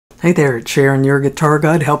Hey there, it's Sharon, your guitar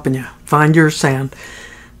guide, helping you find your sound.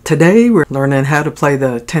 Today we're learning how to play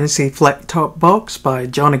the Tennessee Flat Top Box by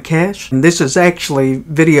Johnny Cash. And this is actually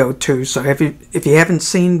video 2, so if you haven't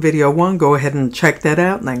seen video 1, go ahead and check that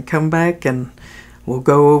out and then come back and we'll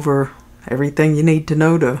go over everything you need to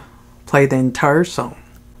know to play the entire song.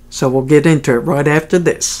 So we'll get into it right after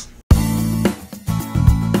this.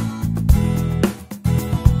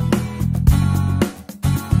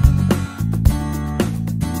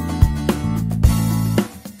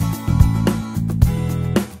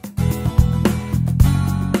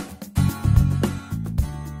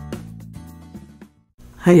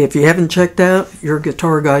 Hey, if you haven't checked out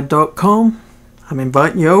YourGuitarGuide.com, I'm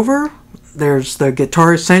inviting you over. There's the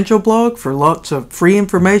Guitar Essential blog for lots of free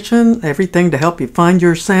information, everything to help you find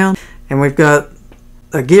your sound. And we've got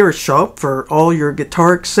a gear shop for all your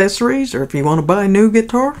guitar accessories, or if you want to buy a new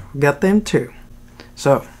guitar, we've got them too.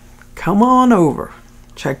 So, come on over.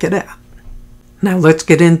 Check it out. Now let's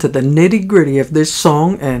get into the nitty-gritty of this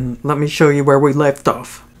song, and let me show you where we left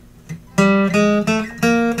off.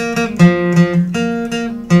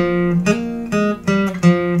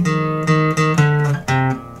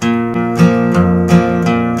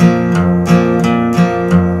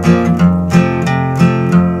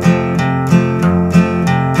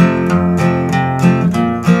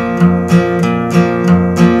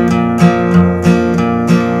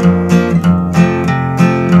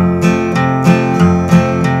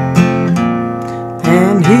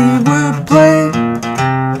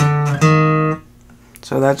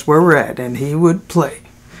 So that's where we're at, and he would play.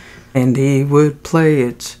 And he would play.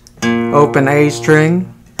 It's open A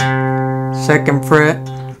string, 2nd fret,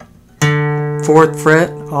 4th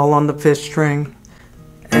fret, all on the 5th string,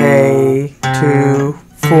 A, 2,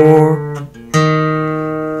 4,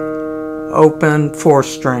 open 4th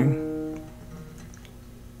string.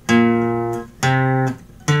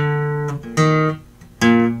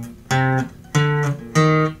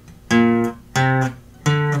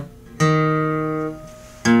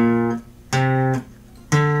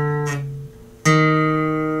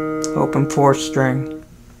 Open 4th string.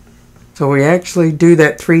 So we actually do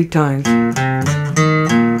that 3 times.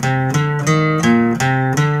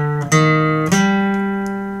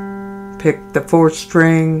 Pick the 4th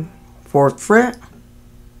string, 4th fret.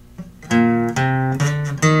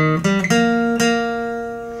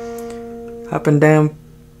 Up and down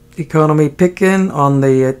economy picking on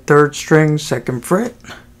the 3rd string, 2nd fret.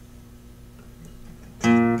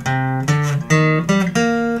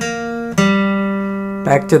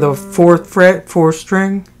 Back to the 4th fret, 4th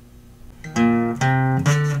string.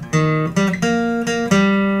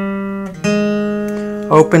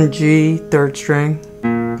 Open G, 3rd string.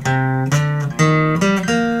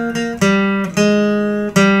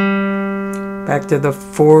 Back to the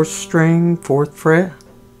 4th string, 4th fret.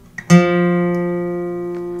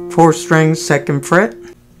 4th string, 2nd fret.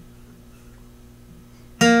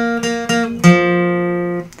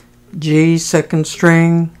 G, 2nd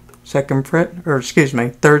string, 2nd fret, or excuse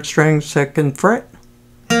me, 3rd string, 2nd fret.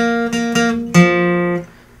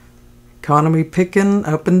 Economy picking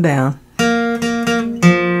up and down.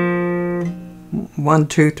 1,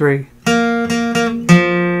 2, 3.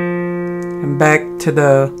 And back to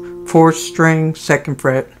the 4th string, 2nd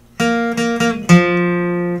fret.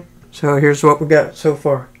 So here's what we got so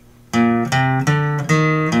far.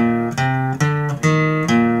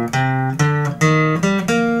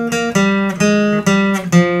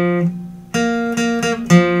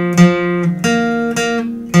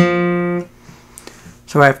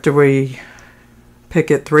 So after we pick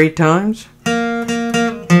it 3 times, pick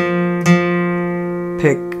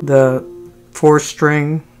the 4th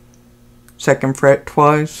string, 2nd fret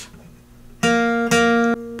twice,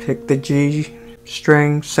 pick the G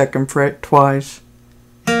string, 2nd fret twice,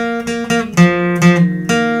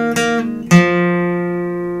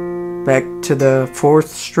 back to the 4th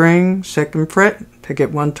string, 2nd fret, pick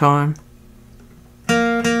it 1 time.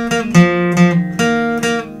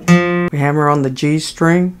 We hammer on the G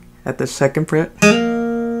string at the 2nd fret.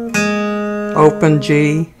 Open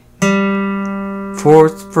G,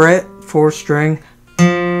 4th fret, 4th string,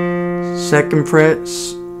 2nd fret,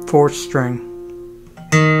 4th string.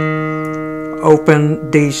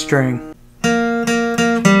 Open D string.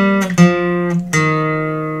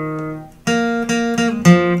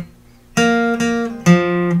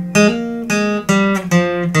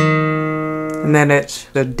 And then it's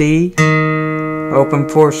the D, open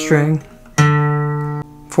 4th string,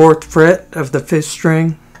 4th fret of the 5th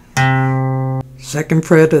string, 2nd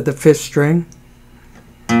fret of the 5th string,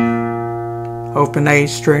 open A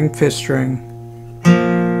string, 5th string.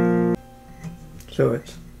 So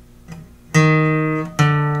it's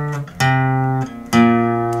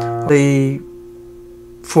the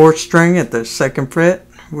 4th string at the 2nd fret.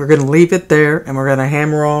 We're going to leave it there and we're going to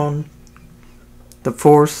hammer on the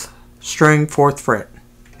 4th string, 4th fret.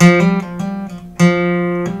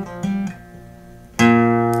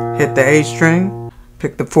 Hit the A string,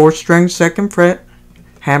 pick the 4th string, 2nd fret,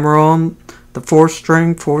 hammer on the 4th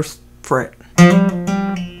string, 4th fret.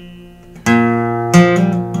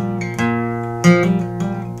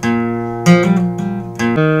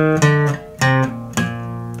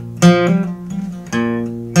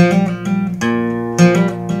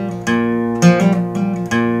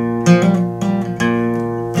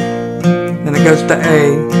 Then it goes to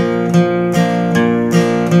A.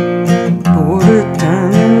 What a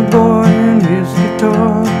tiny boy and his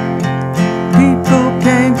guitar. People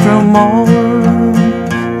came from all around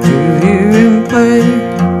to hear him play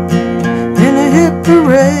in a hit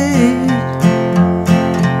parade.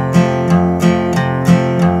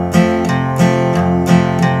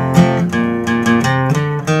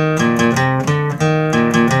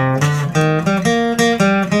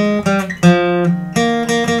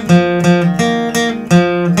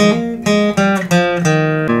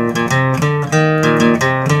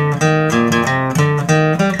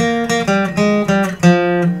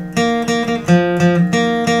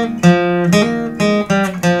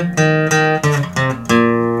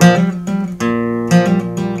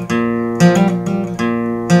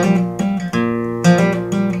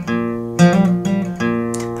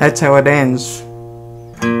 That's how it ends.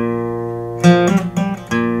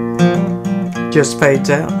 Just fades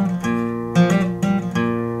out.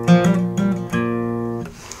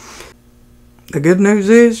 The good news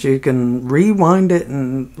is you can rewind it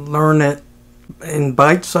and learn it in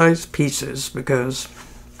bite-sized pieces, because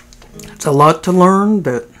it's a lot to learn,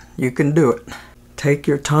 but you can do it. Take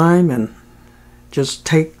your time and just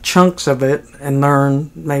take chunks of it and learn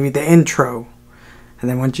maybe the intro. And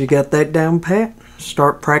then once you get that down pat,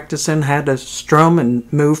 start practicing how to strum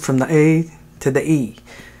and move from the A to the E.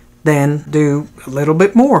 Then do a little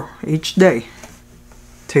bit more each day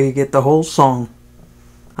till you get the whole song.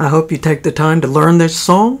 I hope you take the time to learn this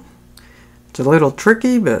song. It's a little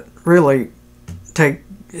tricky, but really take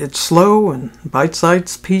it slow and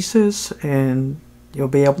bite-sized pieces and you'll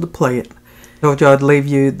be able to play it. I told you I'd leave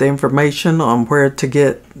you the information on where to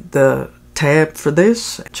get the tab for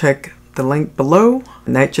this. Check the link below,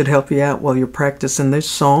 and that should help you out while you're practicing this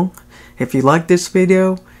song. If you like this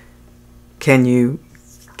video, can you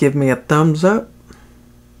give me a thumbs up,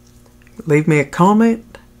 leave me a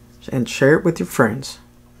comment, and share it with your friends.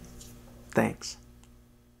 Thanks.